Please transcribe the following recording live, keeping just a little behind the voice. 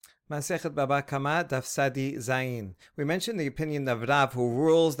Masechet Baba Kama Daf Sadi Zayin. We mentioned the opinion of Rav, who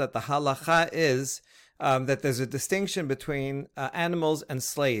rules that the halacha is that there's a distinction between animals and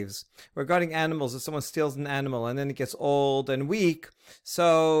slaves. Regarding animals, if someone steals an animal and then it gets old and weak,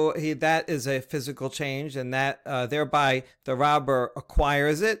 so that is a physical change, and that thereby the robber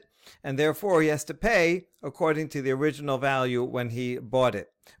acquires it, and therefore he has to pay according to the original value when he bought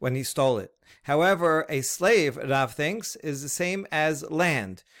it, when he stole it. However, a slave, Rav thinks, is the same as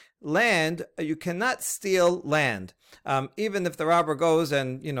land. Land, you cannot steal land. Even if the robber goes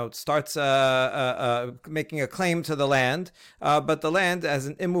and starts making a claim to the land, but the land as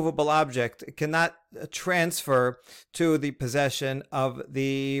an immovable object cannot transfer to the possession of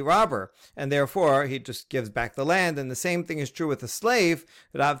the robber, and therefore he just gives back the land. And the same thing is true with a slave.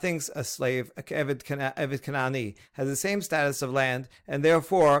 Rav thinks a slave, Eved Kanani, has the same status of land, and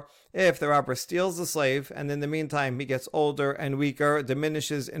therefore if the robber steals the slave and in the meantime he gets older and weaker,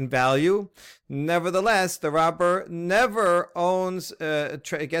 diminishes in value, nevertheless the robber never owns,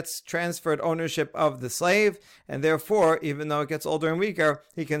 gets transferred ownership of the slave, and therefore even though it gets older and weaker,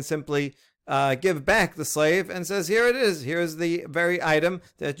 he can simply give back the slave and says, here it is, here's the very item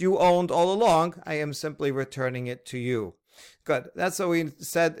that you owned all along, I am simply returning it to you. Good. That's what we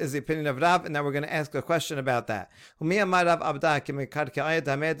said is the opinion of Rav, and now we're going to ask a question about that. Did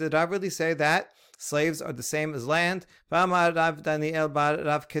Rav really say that slaves are the same as land? Patur.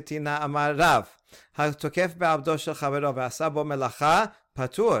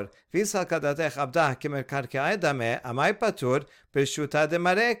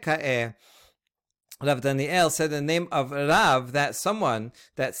 Rav Daniel said in the name of Rav that someone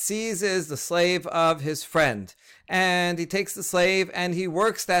that seizes the slave of his friend, and he takes the slave and he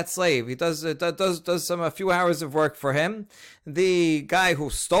works that slave. He does a few hours of work for him. The guy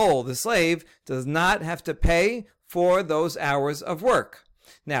who stole the slave does not have to pay for those hours of work.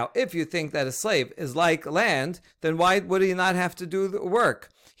 Now, if you think that a slave is like land, then why would he not have to do the work?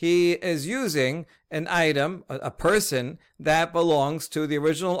 He is using an item, a person that belongs to the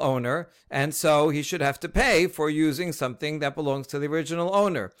original owner, and so he should have to pay for using something that belongs to the original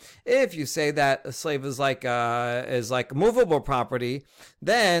owner. If you say that a slave is like movable property,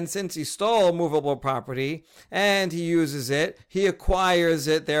 then since he stole movable property and he uses it, he acquires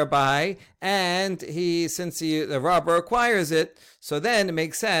it thereby, and since the robber acquires it, so then it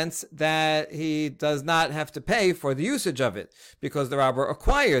makes sense that he does not have to pay for the usage of it, because the robber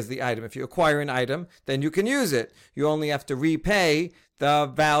acquires the item. If you acquire an item, then you can use it. You only have to repay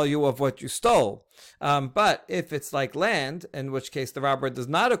the value of what you stole. But if it's like land, in which case the robber does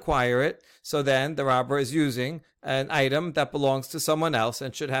not acquire it, so then the robber is using an item that belongs to someone else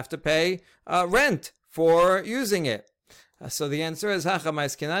and should have to pay rent for using it. So the answer is, we're talking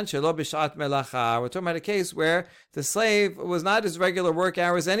about a case where the slave was not his regular work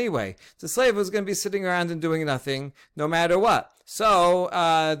hours anyway. The slave was going to be sitting around and doing nothing no matter what. So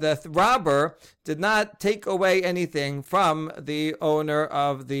the robber did not take away anything from the owner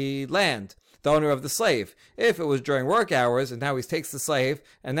of the land, the owner of the slave. If it was during work hours and now he takes the slave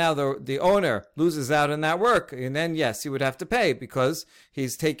and now the owner loses out on that work, and then yes, he would have to pay because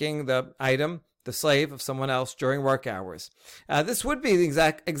he's taking the item, the slave of someone else during work hours. This would be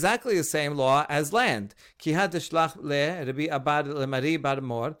exactly the same law as land. Ki hadishlach le Rabbi Abad lemari bar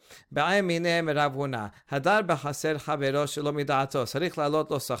mor ba'aymineh merav huna hadar b'chaser chavero shelo midato sarich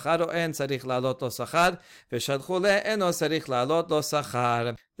la'alot lo sachar o en sarich la'alot lo sachar v'shadchu le eno sarich la'alot lo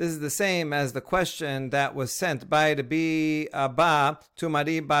sachar. This is the same as the question that was sent by Rabbi Abba to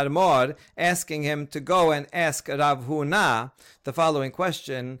Mari bar mor, asking him to go and ask Rav Huna the following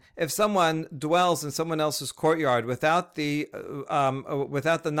question: if someone dwells in someone else's courtyard without the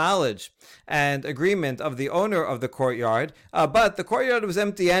knowledge and agreement of the owner of the courtyard, but the courtyard was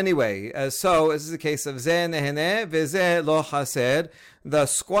empty anyway, so this is the case of Zeh Neheneh V'Zeh Lo Chaser. The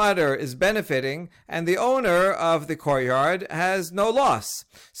squatter is benefiting and the owner of the courtyard has no loss.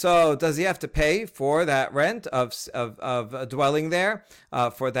 So does he have to pay for that rent of dwelling there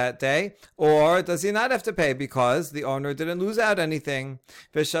for that day, or does he not have to pay because the owner didn't lose out anything?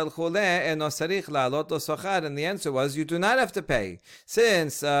 And the answer was, you do not have to pay.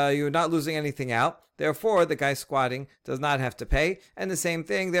 Since you're not losing anything out, therefore the guy squatting does not have to pay. And the same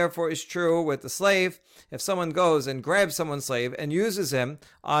thing therefore is true with the slave. If someone goes and grabs someone's slave and uses him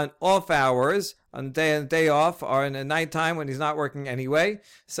on off hours, on day off, or in the nighttime when he's not working anyway,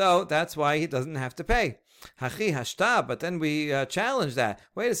 so that's why he doesn't have to pay. Hachi hashta, but then we challenge that.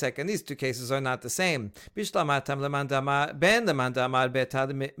 Wait a second, these two cases are not the same. Bishlamatam leman damar ben leman damar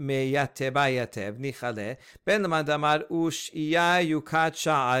betad meyate bayatev nichale ben leman damar ushiya yukat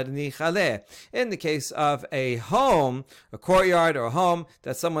sha'ar nichale. In the case of a home, a courtyard or a home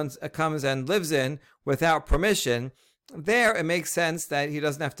that someone comes and lives in without permission, there it makes sense that he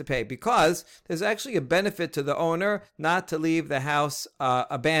doesn't have to pay, because there's actually a benefit to the owner not to leave the house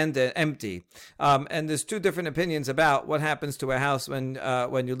abandoned, empty. And there's two different opinions about what happens to a house when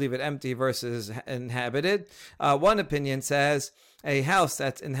you leave it empty versus inhabited. One opinion says a house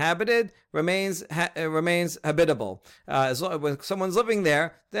that's inhabited remains habitable. When someone's living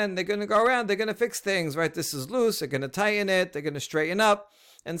there, then they're going to go around, they're going to fix things, right? This is loose, they're going to tighten it, they're going to straighten up.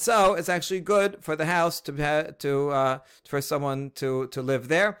 And so it's actually good for the house for someone to live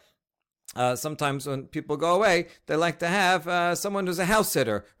there. Sometimes when people go away, they like to have someone who's a house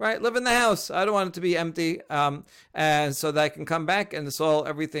sitter, right? Live in the house. I don't want it to be empty, and so that I can come back and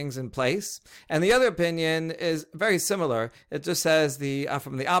everything's in place. And the other opinion is very similar. It just says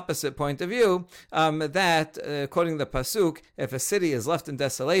from the opposite point of view, that according to the pasuk, if a city is left in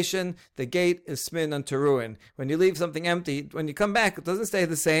desolation, the gate is smin unto ruin. When you leave something empty, when you come back, it doesn't stay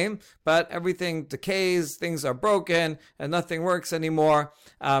the same, but everything decays, things are broken, and nothing works anymore.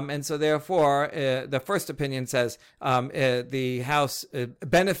 And so therefore, the first opinion says the house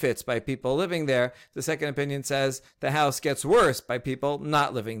benefits by people living there. The second opinion says the house gets worse by people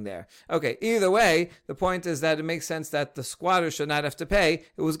not living there. Okay, either way, the point is that it makes sense that the squatter should not have to pay.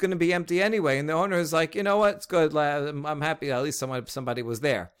 It was going to be empty anyway, and the owner is like, you know what, it's good, I'm happy at least somebody was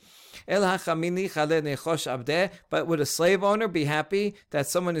there. But would a slave owner be happy that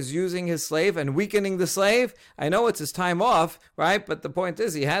someone is using his slave and weakening the slave? I know it's his time off, right? But the point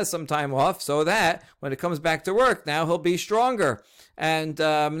is he has some time off so that when it comes back to work, now he'll be stronger. And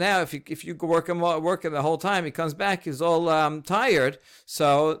now if you work him the whole time, he comes back, he's all tired.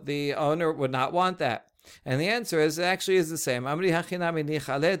 So the owner would not want that. And the answer is, it actually is the same. Here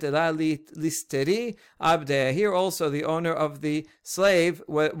also the owner of the slave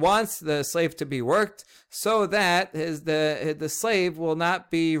wants the slave to be worked so that the slave will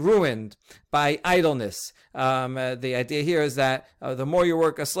not be ruined by idleness. The idea here is that the more you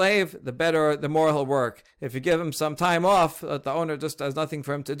work a slave, the more he'll work. If you give him some time off, the owner just has nothing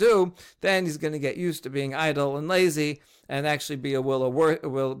for him to do, then he's going to get used to being idle and lazy, and actually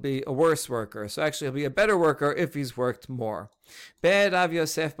will be a worse worker. So actually he'll be a better worker if he's worked more. Rav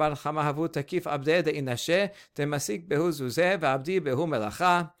Yosef bar Chama havu takif abde de inashe temasik behu zuzeh ve'abdi behu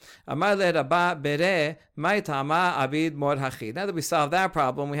melacha amar le Rabba bere mai tama abid mor hachi. Now that we solved that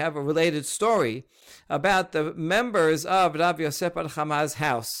problem, we have a related story about the members of Rav Yosef bar Chama's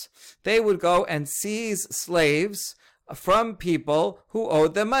house. They would go and seize slaves from people who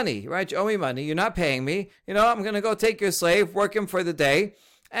owed them money, right? You owe me money, you're not paying me. You know, I'm going to go take your slave, work him for the day,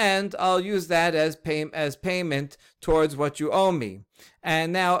 and I'll use that as payment towards what you owe me.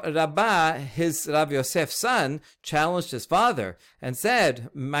 And now Rabbah, Rav Yosef's son, challenged his father and said,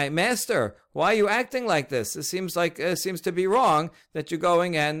 "My master, why are you acting like this? It seems to be wrong that you're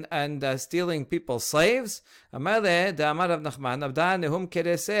going and stealing people's slaves." And the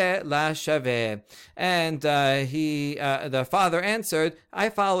father answered, "I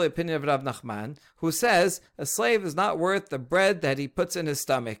follow the opinion of Rav Nachman, who says a slave is not worth the bread that he puts in his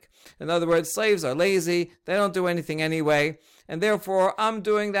stomach." In other words, slaves are lazy, they don't do anything anyway, and therefore I'm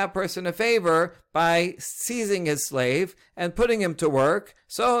doing that person a favor by seizing his slave and putting him to work.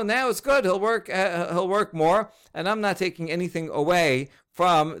 So now it's good, he'll work more, and I'm not taking anything away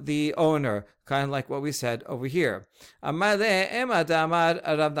from the owner, kind of like what we said over here. But the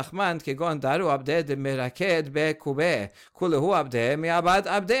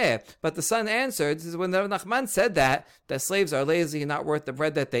son answered, this is when Rav Nachman said that slaves are lazy, not worth the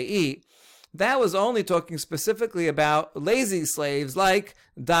bread that they eat. That was only talking specifically about lazy slaves like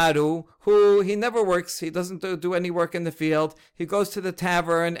Daru, who he never works, he doesn't do any work in the field, he goes to the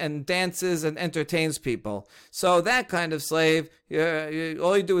tavern and dances and entertains people. So that kind of slave,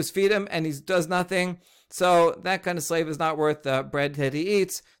 all you do is feed him and he does nothing. So that kind of slave is not worth the bread that he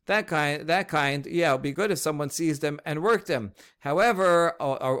eats. That kind, yeah, it would be good if someone seized him and worked him. However,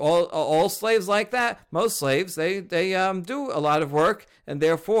 are all slaves like that? Most slaves, they do a lot of work, and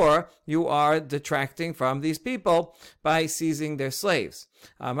therefore you are detracting from these people by seizing their slaves.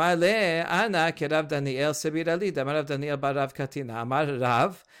 Amar le ana kerav Daniel sebirali damarav Daniel barav katina amar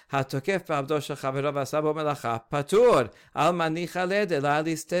Rav hatokef ba'abdo shel chavero v'asabo melacha patur al manicha le dela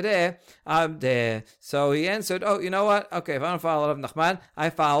listere abde. So he answered, "Oh, you know what? Okay, if I don't follow Rav Nachman, I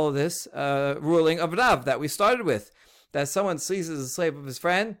follow this ruling of Rav that we started with, that someone seizes a slave of his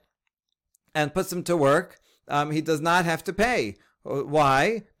friend, and puts him to work, he does not have to pay.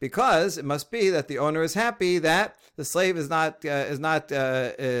 Why? Because it must be that the owner is happy that the slave is not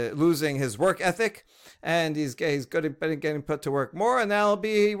losing his work ethic, and he's good at getting put to work more, and now he'll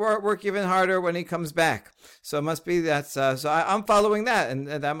be work even harder when he comes back. So it must be that's I'm following that, and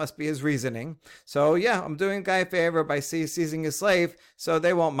that must be his reasoning. So yeah, I'm doing a guy a favor by seizing his slave, so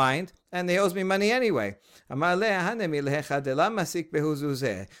they won't mind, and he owes me money anyway. So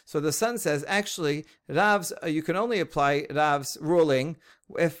the son says, actually, Rav's you can only apply Rav's ruling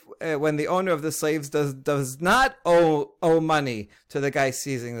if when the owner of the slaves does not owe money to the guy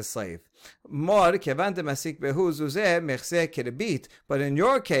seizing the slave. But in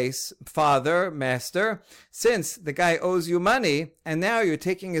your case, father, master, since the guy owes you money and now you're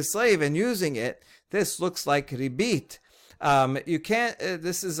taking his slave and using it, this looks like ribit. You can't,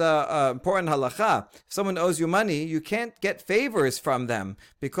 this is a important halakha. If someone owes you money, you can't get favors from them,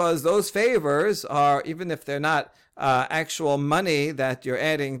 because those favors are, even if they're not actual money that you're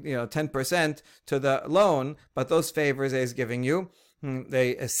adding, 10% to the loan, but those favors he's giving you,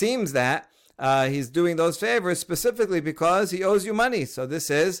 it seems that he's doing those favors specifically because he owes you money. So this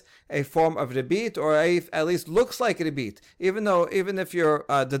is a form of ribit, or at least looks like ribit, even if you're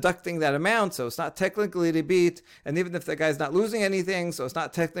deducting that amount, so it's not technically ribit, and even if the guy's not losing anything, so it's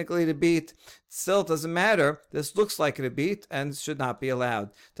not technically ribit, still doesn't matter. This looks like ribit and should not be allowed.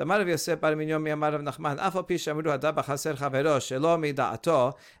 And we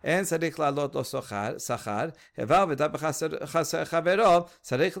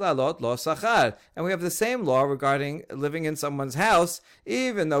have the same law regarding living in someone's house,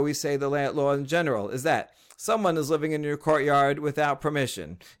 even though we say the law in general is that someone is living in your courtyard without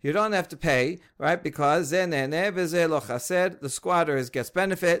permission. You don't have to pay, right? Because the squatter gets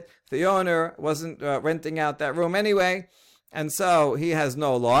benefit. The owner wasn't renting out that room anyway, and so he has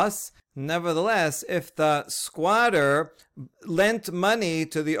no loss. Nevertheless, if the squatter lent money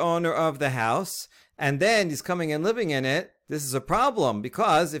to the owner of the house, and then he's coming and living in it, this is a problem,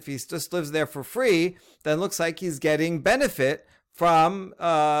 because if he just lives there for free, then it looks like he's getting benefit from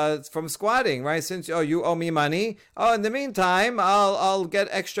squatting, right? Since you owe me money, in the meantime I'll get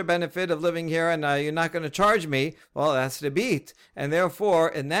extra benefit of living here, and you're not going to charge me. Well, that's the beat, and therefore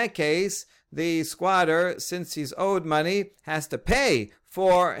in that case the squatter, since he's owed money, has to pay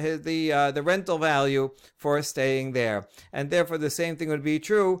for the rental value for staying there. And therefore the same thing would be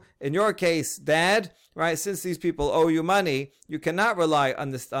true in your case, Dad, right? Since these people owe you money, you cannot rely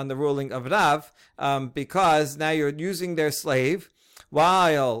on the ruling of Rav, because now you're using their slave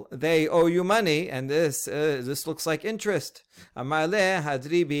while they owe you money, and this looks like interest. Amarle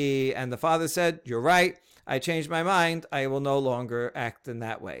hadribi, and the father said, you're right, I changed my mind, I will no longer act in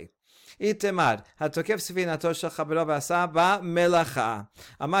that way. Itemar, hatokef sefinato shel chavero v'asa ba'melacha.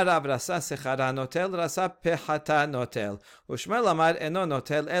 Amar Rav rasa sechara notel, rasa pehata notel. Ushmel amar eno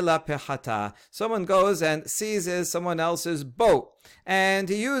notel ela pehata. Someone goes and seizes someone else's boat, and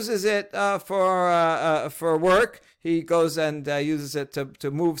he uses it for work. He goes and uses it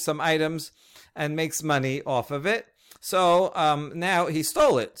to move some items and makes money off of it. So now he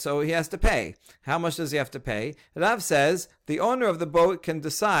stole it, so he has to pay. How much does he have to pay? Rav says the owner of the boat can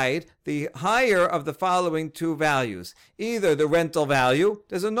decide the higher of the following two values. Either the rental value,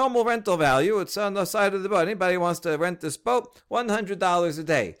 there's a normal rental value, it's on the side of the boat. Anybody wants to rent this boat, $100 a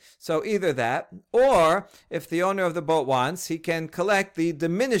day. So either that, or if the owner of the boat wants, he can collect the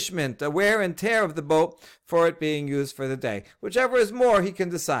diminishment, the wear and tear of the boat for it being used for the day. Whichever is more, he can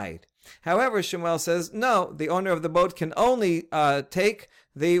decide. However, Shemuel says, no, the owner of the boat can only take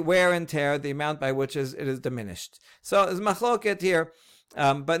the wear and tear, the amount by which it is diminished. So there's machloket here,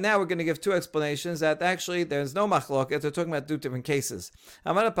 but now we're going to give two explanations that actually there's no machloket. They're talking about two different cases.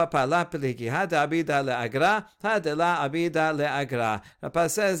 Papa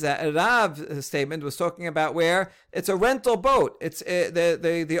says that Rav's statement was talking about where it's a rental boat. It's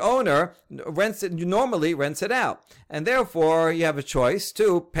the owner rents it, normally rents it out, and therefore you have a choice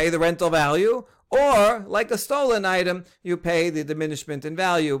to pay the rental value, or, like a stolen item, you pay the diminishment in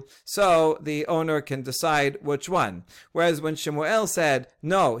value, so the owner can decide which one. Whereas when Shemuel said,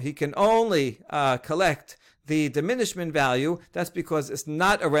 no, he can only collect the diminishment value, that's because it's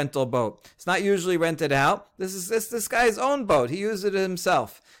not a rental boat. It's not usually rented out. This is this guy's own boat. He used it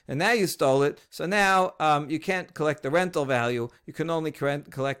himself. And now you stole it, so now you can't collect the rental value. You can only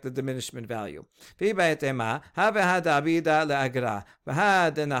collect the diminishment value. Or you can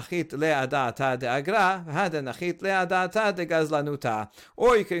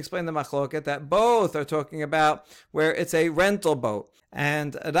explain the machloket that both are talking about where it's a rental boat.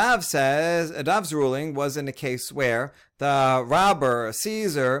 And Rav says, Rav's ruling was in a case where the robber,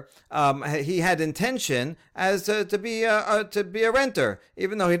 Caesar, he had intention as to be a renter,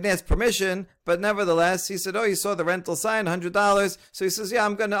 even though he didn't ask permission. But nevertheless, he said, "Oh, he saw the rental sign, $100." So he says, "Yeah,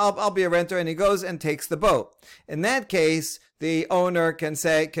 I'll be a renter," and he goes and takes the boat. In that case, the owner can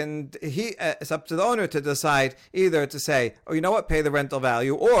say, it's up to the owner to decide either to say, "Oh, you know what, pay the rental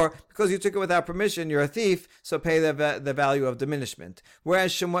value," or because you took it without permission, you're a thief, so pay the value of diminishment.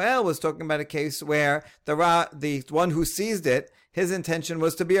 Whereas Shemuel was talking about a case where the one who seized it, his intention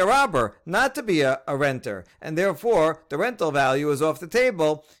was to be a robber, not to be a renter, and therefore the rental value is off the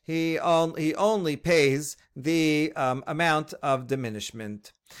table. He only pays the amount of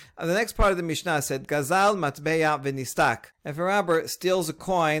diminishment. The next part of the Mishnah said, Gazal matbeya v'nistak. If a robber steals a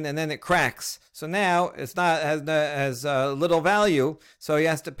coin and then it cracks, so now it's not has little value, so he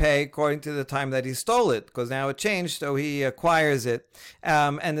has to pay according to the time that he stole it, because now it changed, so he acquires it.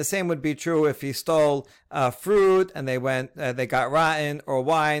 And the same would be true if he stole fruit and they got rotten, or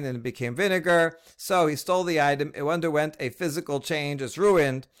wine and it became vinegar. So he stole the item, it underwent a physical change, it's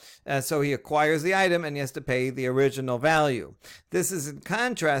ruined, so he acquires the item and he has to pay the original value. This is in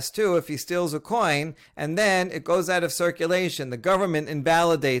contrast to if he steals a coin and then it goes out of circulation, the government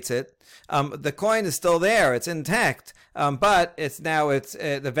invalidates it. The coin is still there, it's intact, but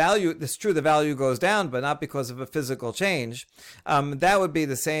the value. It's true, the value goes down, but not because of a physical change. That would be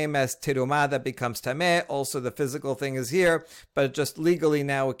the same as terumah that becomes tameh. Also, the physical thing is here, but just legally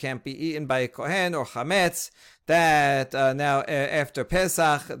now it can't be eaten by a kohen, or chametz. That now after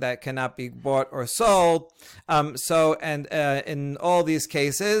Pesach, that cannot be bought or sold. In all these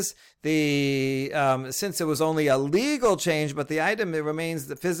cases, since it was only a legal change, but the item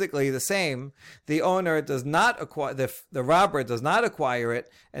remains physically the same, the owner does not acquire, the robber does not acquire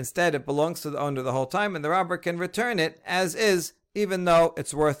it. Instead, it belongs to the owner the whole time, and the robber can return it as is, even though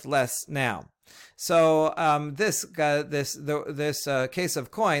it's worth less now. So this case of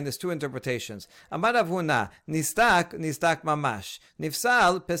coin, there's two interpretations. Amar Rav Huna, nistak mamash,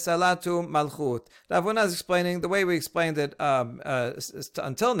 nifsal pesalatu malchut. Rav Huna is explaining the way we explained it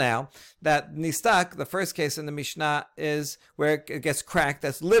until now, that nistak, the first case in the Mishnah, is where it gets cracked.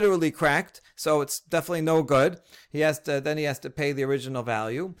 That's literally cracked, so it's definitely no good. He has to pay the original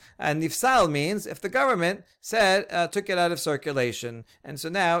value. And nifsal means if the government took it out of circulation, and so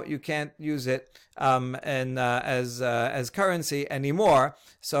now you can't use it as currency anymore,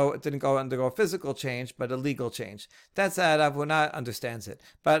 so it didn't undergo a physical change, but a legal change. That's how Rav Huna understands it.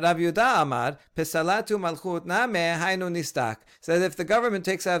 But Rav Yehuda Amar, Pesalatu malchut name hainu nistak, says if the government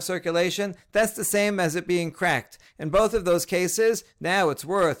takes out of circulation, that's the same as it being cracked. In both of those cases, now it's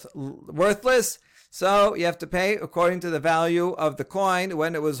worthless. So you have to pay according to the value of the coin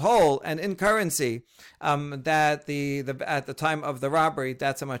when it was whole and in currency. At the time of the robbery,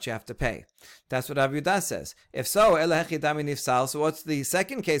 that's how much you have to pay. That's what Rav Yehuda says. If so, so what's the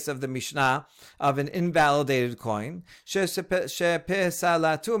second case of the Mishnah of an invalidated coin? That's talking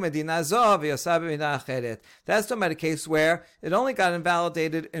about a case where it only got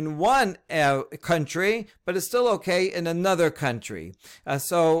invalidated in one country, but it's still okay in another country.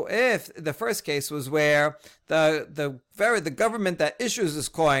 So if the first case was where the government that issues this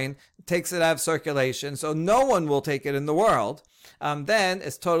coin takes it out of circulation, so no one will take it in the world, then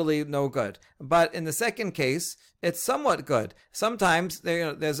it's totally no good. But in the second case, it's somewhat good. Sometimes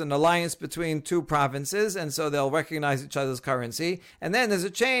there's an alliance between two provinces, and so they'll recognize each other's currency. And then there's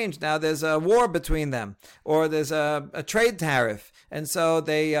a change. Now there's a war between them, or there's a trade tariff. And so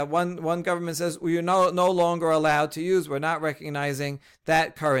one government says, well, you're no longer allowed to use. We're not recognizing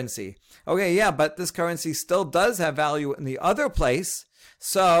that currency. Okay, yeah, but this currency still does have value in the other place.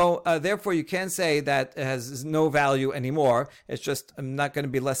 So therefore, you can't say that it has no value anymore. It's just not going to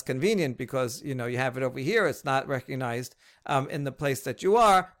be less convenient because you have it over here. It's not recognized in the place that you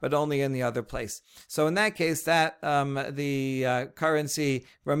are, but only in the other place. So in that case, that the currency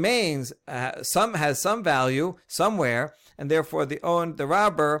remains has some value somewhere, and therefore the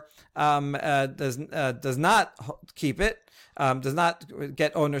robber does not keep it, does not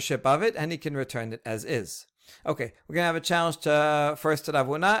get ownership of it, and he can return it as is. Okay, we're going to have a challenge first to Rav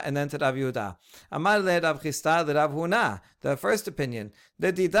Huna and then to Rav Yehuda. Amar le Rav Chisda le Rav Huna. The first opinion.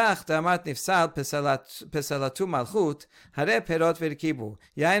 Le didach d'amat nifsal pesalatu malchut hare perot v'rkibu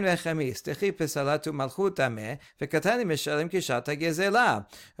yain v'chemis techi pesalatu malchut tameh v'katani mishalim kishat ha'gezela.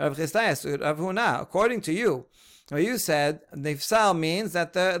 Rav Chisda asked Rav Huna, according to you, well, you said nifsal means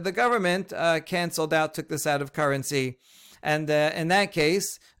that the government canceled out, took this out of currency. And in that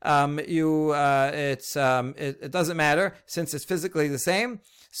case, it doesn't matter since it's physically the same.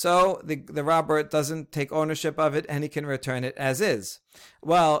 So the robber doesn't take ownership of it, and he can return it as is.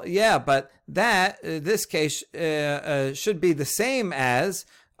 Well, yeah, but this case should be the same as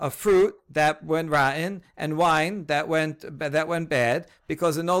a fruit that went rotten and wine that went bad,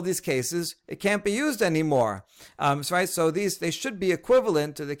 because in all these cases it can't be used anymore. So they should be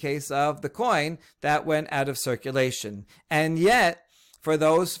equivalent to the case of the coin that went out of circulation, and yet. For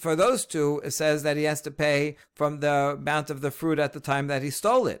those two, it says that he has to pay from the amount of the fruit at the time that he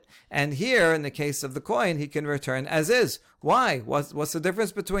stole it. And here, in the case of the coin, he can return as is. Why? What's the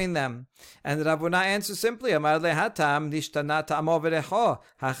difference between them? And the Rav Huna answers simply, Amar lehatam nishtana ta'amo v'recho,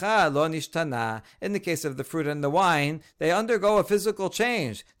 hacha lo nishtana. In the case of the fruit and the wine, they undergo a physical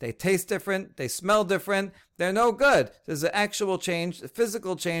change. They taste different, they smell different, they're no good. There's an actual change, a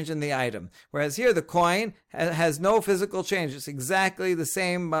physical change in the item. Whereas here, the coin has no physical change. It's exactly the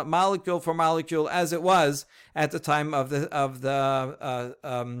same molecule for molecule as it was at the time of the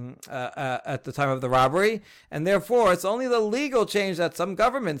robbery, and therefore it's only the legal change that some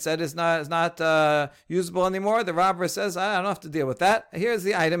government said is not usable anymore. The robber says, I don't have to deal with that. Here's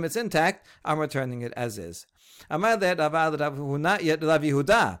the item; it's intact. I'm returning it as is. Amar le Rav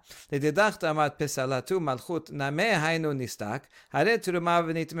Yehuda, לדדחת אמרת פסלתו מלכות נמה היינו נסתק, הרי תרומה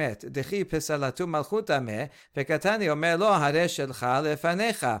ונתמת, דכי פסלתו מלכות נמה, וקטני אומר לו, הרי שלך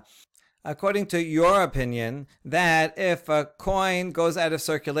לפניך. According to your opinion, that if a coin goes out of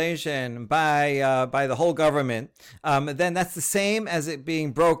circulation by the whole government, then that's the same as it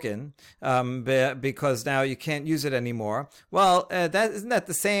being broken, because now you can't use it anymore. Well, isn't that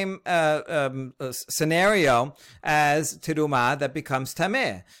the same scenario as teruma that becomes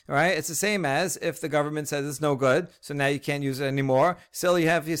tameh, right? It's the same as if the government says it's no good, so now you can't use it anymore. Still, you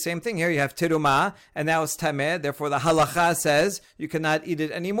have the same thing here. You have teruma, and now it's tameh. Therefore, the halacha says you cannot eat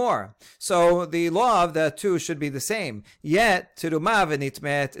it anymore. So the law of the two should be the same. Yet, teruma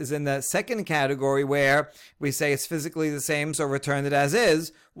v'nitmet is in the second category where we say it's physically the same, so return it as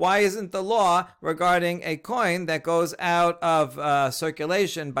is. Why isn't the law regarding a coin that goes out of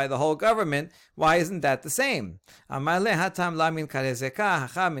circulation by the whole government, why isn't that the same? In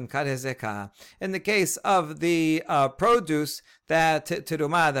the case of the produce that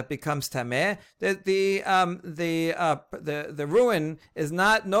teruma that becomes tameh, the ruin is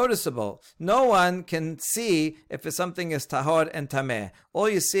not noticeable. No one can see if something is tahor and tameh. All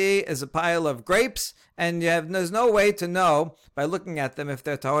you see is a pile of grapes, and there's no way to know by looking at them if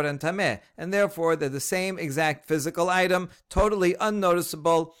they're tahor and tameh, and therefore they're the same exact physical item, totally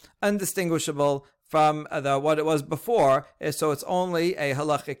unnoticeable, undistinguishable from what it was before, so it's only a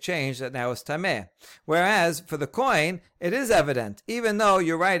halachic change that now is tameh. Whereas for the coin, it is evident. Even though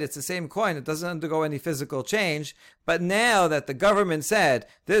you're right, it's the same coin, it doesn't undergo any physical change, but now that the government said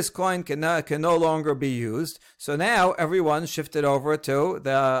this coin can no longer be used, so now everyone shifted over to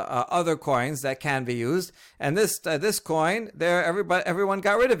the other coins that can be used, and this coin, everyone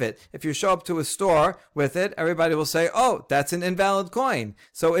got rid of it. If you show up to a store with it, everybody will say, oh, that's an invalid coin.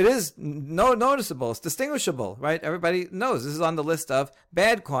 So it is noticeable, it's distinguishable, right? Everybody knows this is on the list of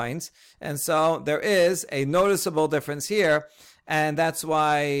bad coins, and so there is a noticeable difference here, and that's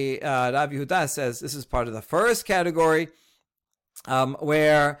why Rav Yehuda says this is part of the first category,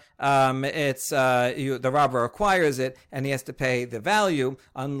 where the robber acquires it and he has to pay the value,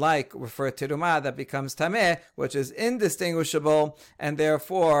 unlike for teruma that becomes tameh, which is indistinguishable, and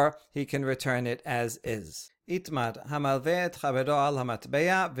therefore he can return it as is. Itmar hamalveh et chavero al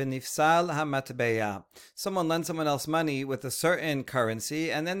hamatbeya v'nifsal hamatbeya. Someone lends someone else money with a certain currency,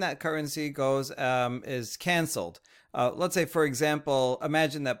 and then that currency is canceled. Let's say, for example,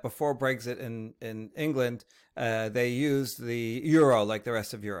 imagine that before Brexit in England, they used the euro like the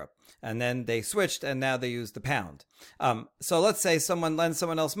rest of Europe. And then they switched, and now they use the pound. So let's say someone lends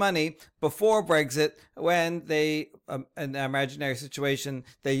someone else money before Brexit, when in an imaginary situation,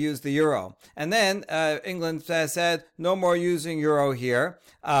 they used the euro. And then England said, no more using euro here.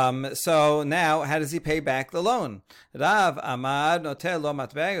 So now, how does he pay back the loan? Rav Amar noter lo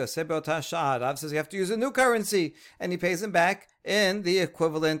matbeh yoseh be'ota sha'ah. Rav says you have to use a new currency, and he pays him back in the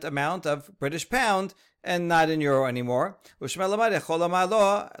equivalent amount of British pound, and not in euro anymore. Shmuel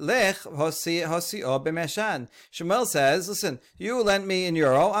says, listen, you lent me in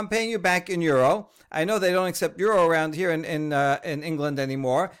euro, I'm paying you back in euro. I know they don't accept euro around here in England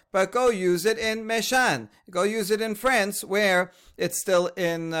anymore, but go use it in Meshan. Go use it in France, where it's still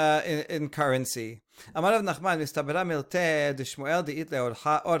in currency. אמר רב נחמן, מסתברה מילתא דשמואל דאית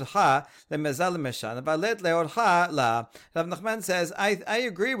לאורחה למזל למשן, אבל לית לאורחה לה. Rav Nachman says, I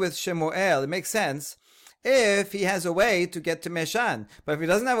agree with Shemuel, it makes sense. if he has a way to get to Meshan. But if he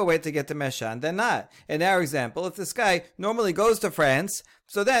doesn't have a way to get to Meshan, then not. In our example, if this guy normally goes to France,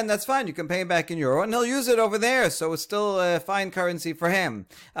 so then that's fine. You can pay him back in euro, and he'll use it over there. So it's still a fine currency for him.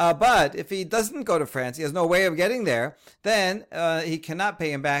 But if he doesn't go to France, he has no way of getting there, then he cannot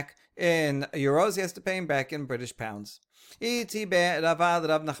pay him back in euros. He has to pay him back in British pounds. Iti be'rava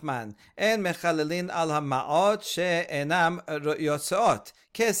Rav Nachman en mechalelin al ha'ma'ot she'enam yotzeot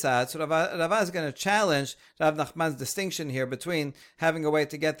kesad. So Rava is going to challenge Rav Nachman's distinction here between having a way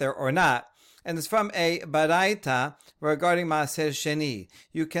to get there or not. And it's from a baraita regarding Maaser Sheni.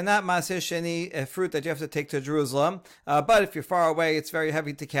 You cannot Maaser Sheni, a fruit that you have to take to Jerusalem, but if you're far away, it's very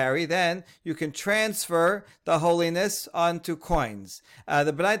heavy to carry, then you can transfer the holiness onto coins.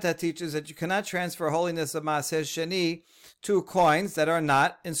 The baraita teaches that you cannot transfer holiness of Maaser Sheni to coins that are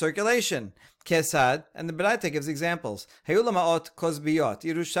not in circulation. Kesad, and the Baraita gives examples. Hayulamaot kozbiyot,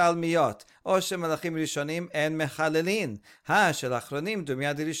 Yerushalmiyot, Oshem Malachim Rishonim, and Mechalelin. Ha Shelachronim,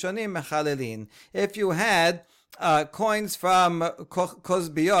 Dumyad Rishonim, Mechalelin. If you had coins from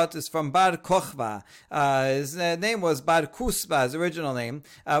Kozbiyot, is from Bar Kochva. His name was Bar Kusba, his original name.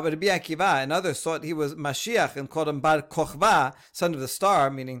 But Rabbi Akiva and others thought he was Mashiach and called him Bar Kochva, son of the star,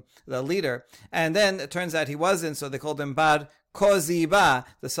 meaning the leader. And then it turns out he wasn't, so they called him Bar Koziba,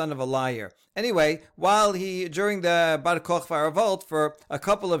 the son of a liar. Anyway, while during the Bar Kochva revolt for a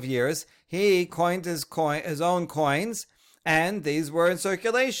couple of years, he coined his own coins, and these were in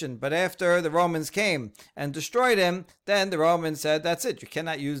circulation. But after the Romans came and destroyed him, then the Romans said, that's it, you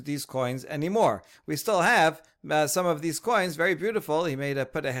cannot use these coins anymore. We still have some of these coins, very beautiful. He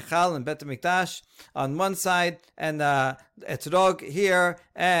put a hechal and Bet HaMikdash on one side, and etrog here,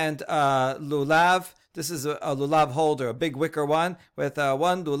 and lulav. This is a lulav holder, a big wicker one, with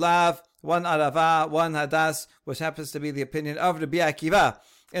one lulav, one arava, one hadas, which happens to be the opinion of Rabbi Akiva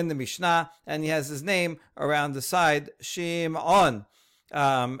in the Mishnah, and he has his name around the side, Shimon,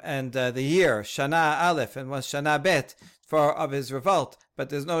 and the year, Shana Aleph, and was Shana Bet of his revolt, but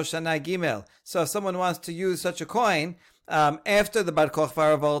there's no Shana Gimel. So if someone wants to use such a coin, after the Bar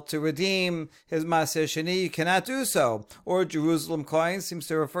Kochva revolt to redeem his Maaser Sheni, you cannot do so. Or Jerusalem coins seems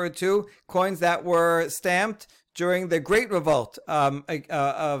to refer to coins that were stamped during the Great Revolt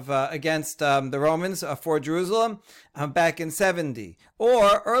against the Romans for Jerusalem back in 70.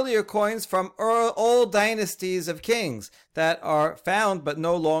 Or earlier coins from old dynasties of kings that are found but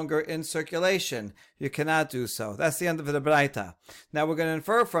no longer in circulation. You cannot do so. That's the end of the Braita. Now we're going to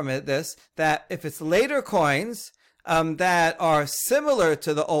infer from this that if it's later coins, that are similar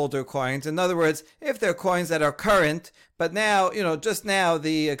to the older coins. In other words, if they're coins that are current, but now, just now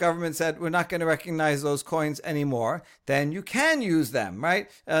the government said we're not going to recognize those coins anymore, then you can use them, right?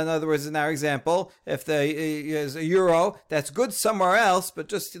 In other words, in our example, if is a euro that's good somewhere else, but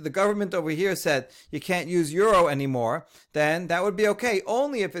just the government over here said you can't use euro anymore, then that would be okay.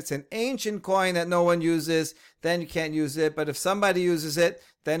 Only if it's an ancient coin that no one uses, then you can't use it. But if somebody uses it,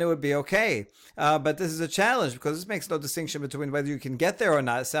 then it would be okay. But this is a challenge because this makes no distinction between whether you can get there or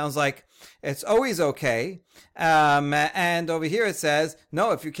not. It sounds like it's always okay. And over here it says,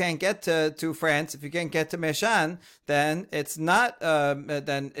 no, if you can't get to France, if you can't get to Meshan, then it's not,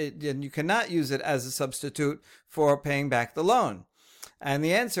 then you cannot use it as a substitute for paying back the loan. And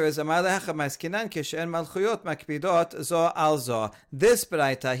the answer is, this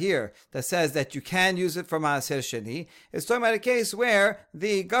Baraita here that says that you can use it for Maaser Sheni is talking about a case where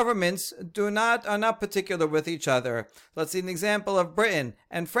the governments are not particular with each other. Let's see an example of Britain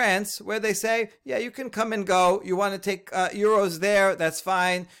and France where they say, yeah, you can come and go. You want to take euros there, that's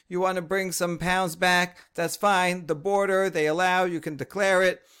fine. You want to bring some pounds back, that's fine. The border, they allow, you can declare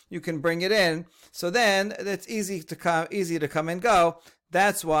it, you can bring it in. So then it's easy to come and go.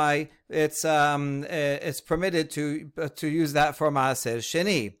 That's why it's permitted to use that for Maaser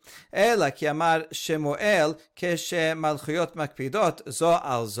Sheni. Ela ki amar Shemuel keshe malchuyot makpidot zo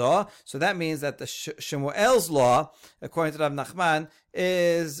al zo. So that means that the Shemuel's law, according to Rav Nachman,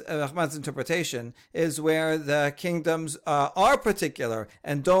 is Nachman's interpretation is where the kingdoms are particular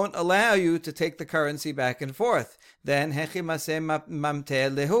and don't allow you to take the currency back and forth. Then then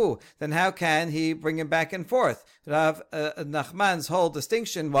how can he bring it back and forth? Rav Nachman's whole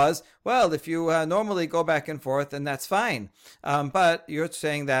distinction was, well, if you normally go back and forth, then that's fine. But you're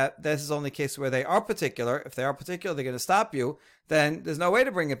saying that this is only a case where they are particular. If they are particular, they're going to stop you. then there's no way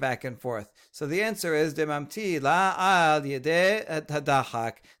to bring it back and forth. So the answer is demamti la al yedeh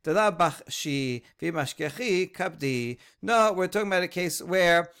hadachak de la bachshi v'mashkechi kabdi. No, we're talking about a case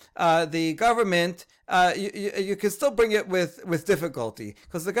where the government you can still bring it with difficulty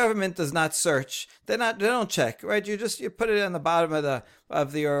because the government does not search. They don't check, right? You put it on the bottom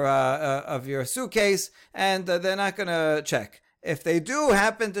of your suitcase, and they're not going to check. If they do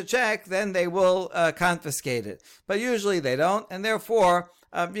happen to check, then they will confiscate it. But usually they don't, and therefore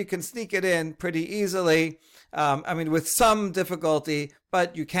you can sneak it in pretty easily. With some difficulty,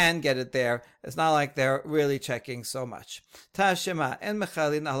 but you can get it there. It's not like they're really checking so much. Tashema en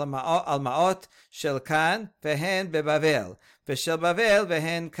mechalin al ma'ot shel kan vehen bebavel v'shel bavel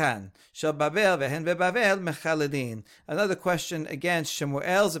vehen kan shel bavel vehen bebavel mechalidin. Another question against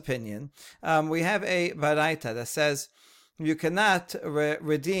Shemuel's opinion. We have a baraita that says you cannot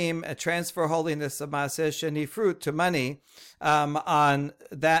redeem a transfer holiness of Maaseh Sheni fruit to money on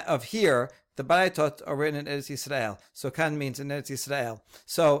that of here. The Baraitot are written in Eretz Yisrael. So kan means in Eretz Yisrael.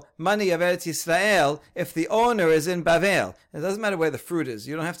 So money of Eretz Yisrael, if the owner is in Bavel, it doesn't matter where the fruit is.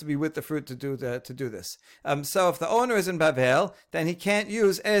 You don't have to be with the fruit to do this. So if the owner is in Bavel, then he can't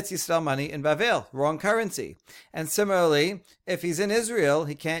use Eretz Yisrael money in Bavel, wrong currency. And similarly, if he's in Israel,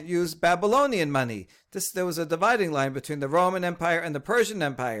 he can't use Babylonian money. There was a dividing line between the Roman Empire and the Persian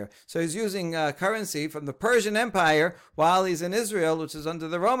Empire. So he's using currency from the Persian Empire while he's in Israel, which is under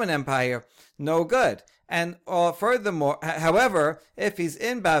the Roman Empire. No good. And furthermore, however, if he's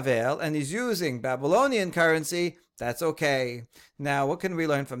in Bavel and he's using Babylonian currency, that's okay. Now, what can we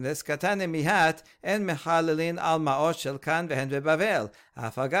learn from this? Katane mihat en mechalilin al ma'ot shel kan vehen bebavel.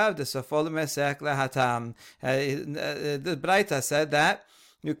 Afagav desofol mesek lehatam. The Braita said that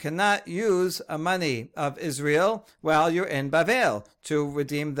you cannot use money of Israel while you're in Bavel to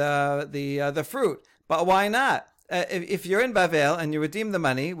redeem the fruit. But why not? If you're in Bavel and you redeem the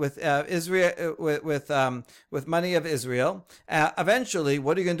money with Israel with money of Israel, eventually,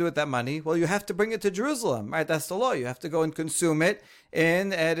 what are you going to do with that money? Well, you have to bring it to Jerusalem, right? That's the law. You have to go and consume it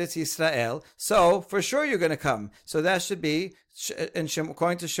in Eretz Yisrael. So for sure, you're going to come. So that should be. And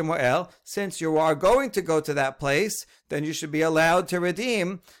according to Shemuel, since you are going to go to that place, then you should be allowed to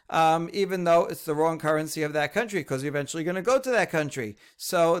redeem, even though it's the wrong currency of that country, because you're eventually going to go to that country.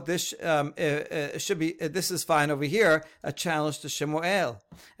 So this should be. This is fine over here. A challenge to Shemuel,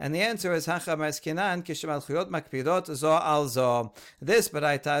 and the answer is Hacha Maskinan Kishemalchuyot Makpidot Zo Al Zo. This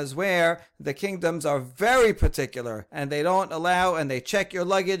baraita is where the kingdoms are very particular, and they don't allow, and they check your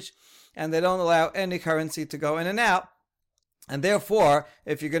luggage, and they don't allow any currency to go in and out. And therefore,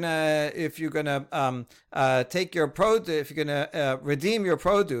 if you're gonna take your produce, if you're gonna redeem your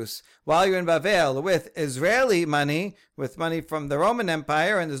produce while you're in Bavel with Israeli money, with money from the Roman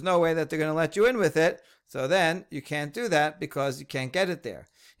Empire, and there's no way that they're gonna let you in with it, so then you can't do that because you can't get it there.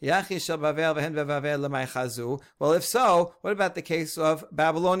 Well, if so, what about the case of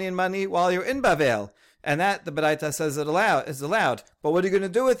Babylonian money while you're in Bavel? And that the Baraita says is allowed. But what are you going to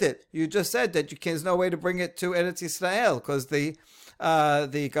do with it? You just said that there's no way to bring it to Eretz Yisrael because the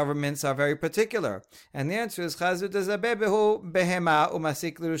governments are very particular. And the answer is no,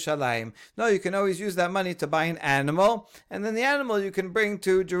 you can always use that money to buy an animal, and then the animal you can bring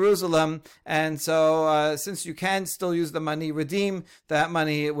to Jerusalem. And so since you can still use the money, redeem that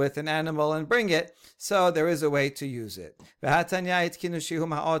money with an animal and bring it, so there is a way to use it. We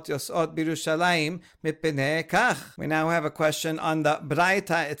now have a question on the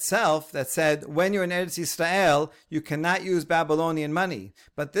Braita itself that said when you're in Eretz Yisrael, you cannot use Babylonian money.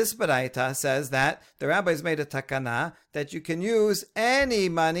 But this Baraita says that the rabbis made a takana that you can use any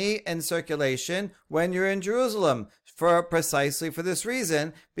money in circulation when you're in Jerusalem, for precisely for this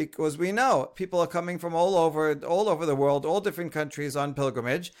reason, because we know people are coming from all over the world, all different countries on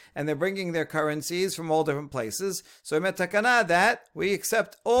pilgrimage, and they're bringing their currencies from all different places. So we made takana that we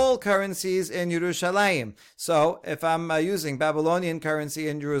accept all currencies in Yerushalayim. So if I'm using Babylonian currency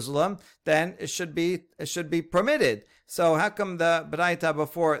in Jerusalem, then it should be permitted. So how come the Baraita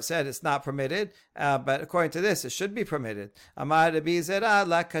before it said it's not permitted, but according to this, it should be permitted? Amar Rabbi Zera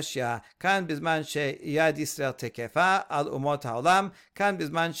la kashya, kan bizman sheyad Yisrael tekefa al umot haolam, kan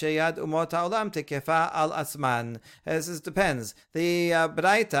bizman sheyad umot haolam tekefa al asman. This depends. The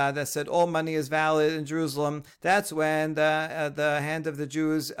Baraita that said all money is valid in Jerusalem, that's when the hand of the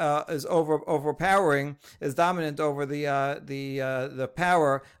Jews is overpowering, is dominant over the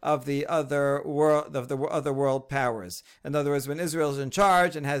power of the other world powers. In other words, when Israel is in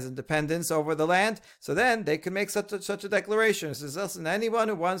charge and has independence over the land, so then they can make such a declaration. It says, listen, anyone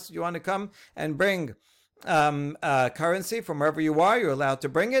who you want to come and bring currency from wherever you are. You're allowed to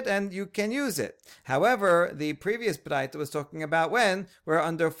bring it and you can use it. However, the previous Braita was talking about when we're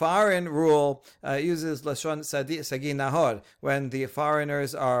under foreign rule, uses Lashon Sagi Nahor, when the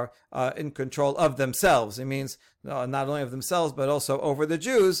foreigners are in control of themselves. It means not only of themselves, but also over the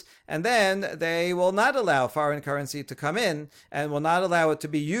Jews. And then they will not allow foreign currency to come in and will not allow it to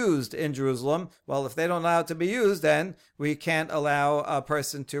be used in Jerusalem. Well, if they don't allow it to be used, then we can't allow a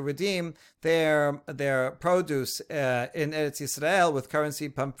person to redeem their produce in Eretz Yisrael with currency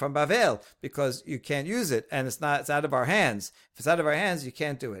from Bavel, because you can't use it and it's out of our hands. If it's out of our hands, you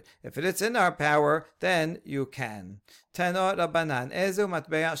can't do it. If it is in our power, then you can. Tanot Rabbanan, Ezu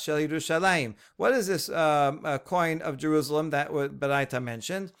Matbeah Shel Yerushalayim. What is this coin of Jerusalem that Baraita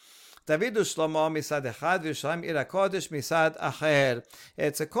mentioned? David Shlomo Misad Echad V'Yerushalayim Ir HaKodesh Misad Acher.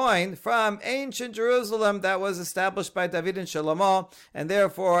 It's a coin from ancient Jerusalem that was established by David and Shlomo, and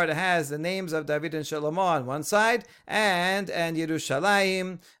therefore it has the names of David and Shlomo on one side, and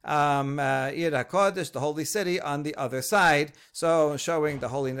Yerushalayim, Ir HaKodesh, the holy city, on the other side. So showing the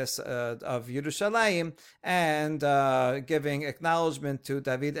holiness of Yerushalayim and giving acknowledgement to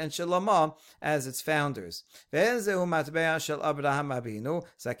David and Shlomo as its founders. Ve'ezehu matbeah shel Abraham Avinu,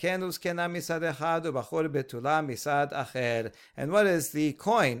 zakenu zkena misad echad u'bachur betula misad acher. And what is the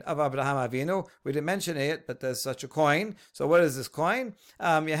coin of Abraham Avinu? We didn't mention it, but there's such a coin. So what is this coin?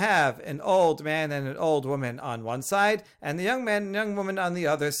 You have an old man and an old woman on one side, and the young man and young woman on the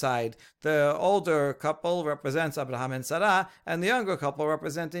other side. The older couple represents Abraham and Sarah, and the younger couple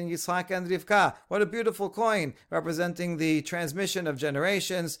representing Yitzhak and Rivka. What a beautiful coin, representing the transmission of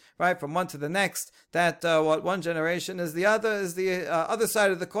generations, right, from one to the next. That what one generation is the other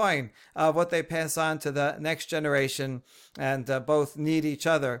side of the coin of what they pass on to the next generation, and both need each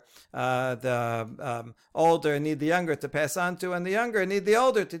other. The older need the younger to pass on to, and the younger need the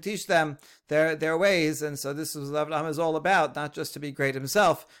older to teach them their ways. And so this is what Abraham is all about, not just to be great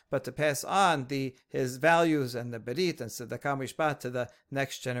himself, but to pass on his values and the berit and tzedakah mishpat to the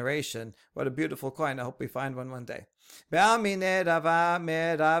next generation. What a beautiful coin. I hope we find one day. Let's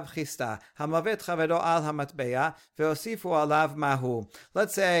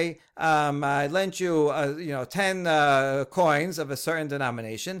say I lent you 10 coins of a certain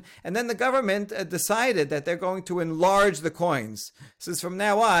denomination, and then the government decided that they're going to enlarge the coins. Since from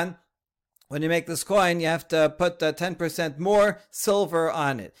now on, when you make this coin, you have to put 10% more silver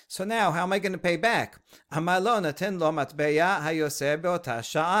on it. So now, how am I going to pay back? And the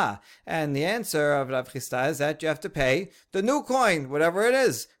answer of Rav Chisda is that you have to pay the new coin, whatever it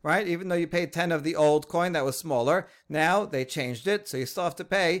is, right? Even though you paid 10 of the old coin that was smaller, now they changed it, so you still have to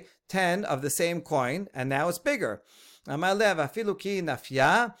pay 10 of the same coin, and now it's bigger. And he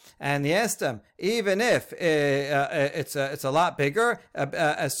asked him, even if it's a lot bigger,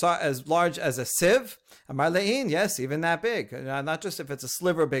 as large as a sieve, yes, even that big. Not just if it's a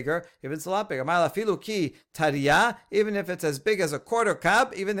sliver bigger, if it's a lot bigger. Even if it's as big as a quarter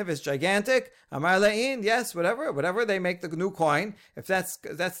cup, even if it's gigantic, yes, whatever they make the new coin, if that's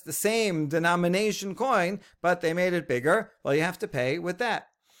the same denomination coin, but they made it bigger, well, you have to pay with that.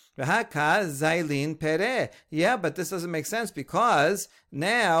 Yeah, but this doesn't make sense, because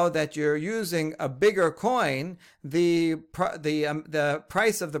now that you're using a bigger coin, the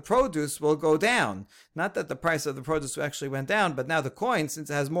price of the produce will go down. Not that the price of the produce actually went down, but now the coin, since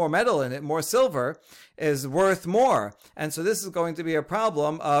it has more metal in it, more silver, is worth more. And so this is going to be a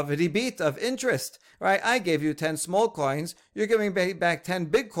problem of ribit, of interest, right? I gave you 10 small coins, you're giving back 10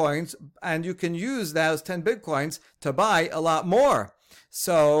 big coins, and you can use those 10 big coins to buy a lot more.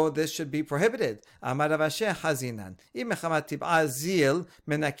 So this should be prohibited. So we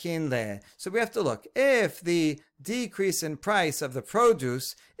have to look. If the decrease in price of the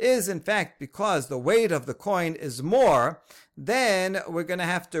produce is in fact because the weight of the coin is more, then we're going to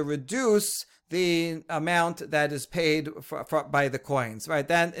have to reduce the amount that is paid by the coins, right?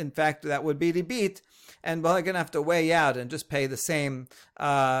 Then, in fact, that would be the beat, and we're going to have to weigh out and just pay the same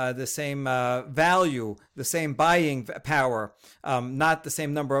value, the same buying power, not the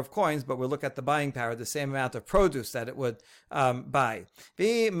same number of coins, but we'll look at the buying power, the same amount of produce that it would buy.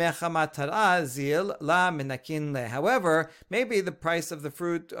 However, maybe the price of the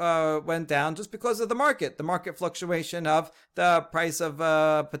fruit went down just because of the market fluctuation of the price of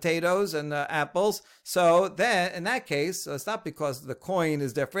potatoes and apples. So then, in that case, it's not because the coin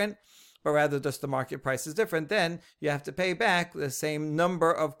is different, but rather just the market price is different. Then you have to pay back the same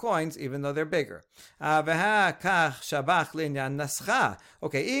number of coins, even though they're bigger. Okay,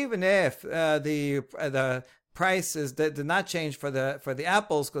 even if the prices did not change for the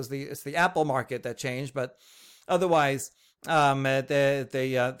apples, because it's the apple market that changed, but otherwise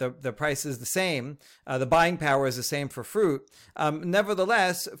the price is the same. The buying power is the same for fruit.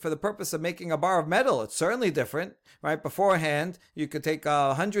 Nevertheless, for the purpose of making a bar of metal, it's certainly different, right? Beforehand, you could take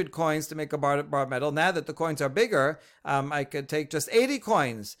 100 coins to make a bar of metal. Now that the coins are bigger, I could take just 80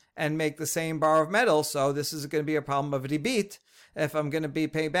 coins and make the same bar of metal. So this is going to be a problem of ribit. If I'm going to be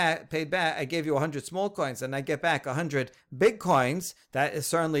paid back, I gave you 100 small coins and I get back 100 big coins. That is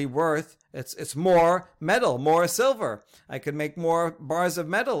certainly worth. It's more metal, more silver. I could make more bars of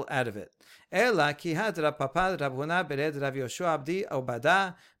metal out of it. Ela ki had Rav Papa Rav Huna bered Rav Yoshua Abdi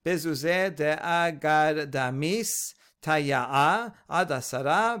Obada bezuzeh de'agad damis taya'a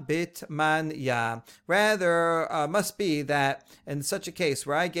adasara bitman ya. Rather, must be that in such a case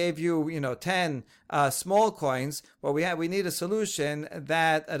where I gave you, 10 small coins, well, we need a solution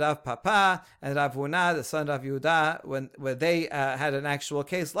that Rav Papa and Rav Huna, the son of Yehuda, when they had an actual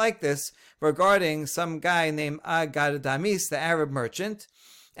case like this regarding some guy named Agar Damis, the Arab merchant,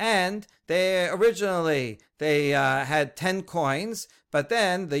 and they originally had 10 coins, but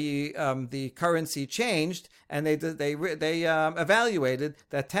then the currency changed, and they evaluated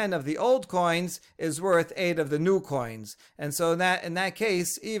that 10 of the old coins is worth 8 of the new coins, and so in that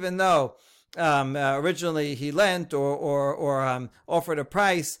case, even though originally he lent or offered a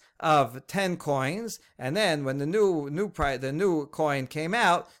price of 10 coins, and then when the new coin came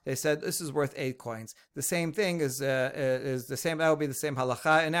out, they said this is worth 8 coins. The same thing is the same. That would be the same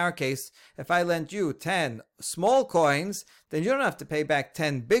halacha in our case. If I lent you 10 small coins, then you don't have to pay back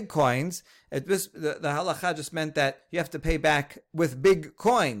 10 big coins. The halacha just meant that you have to pay back with big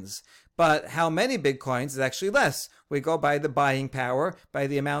coins. But how many big coins is actually less. We go by the buying power, by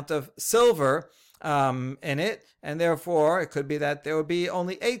the amount of silver in it, and therefore it could be that there will be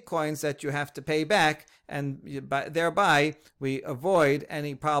only 8 coins that you have to pay back, and thereby we avoid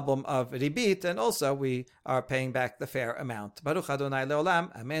any problem of ribit, and also we are paying back the fair amount. Baruch Adonai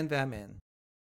Leolam, Amen ve'amen.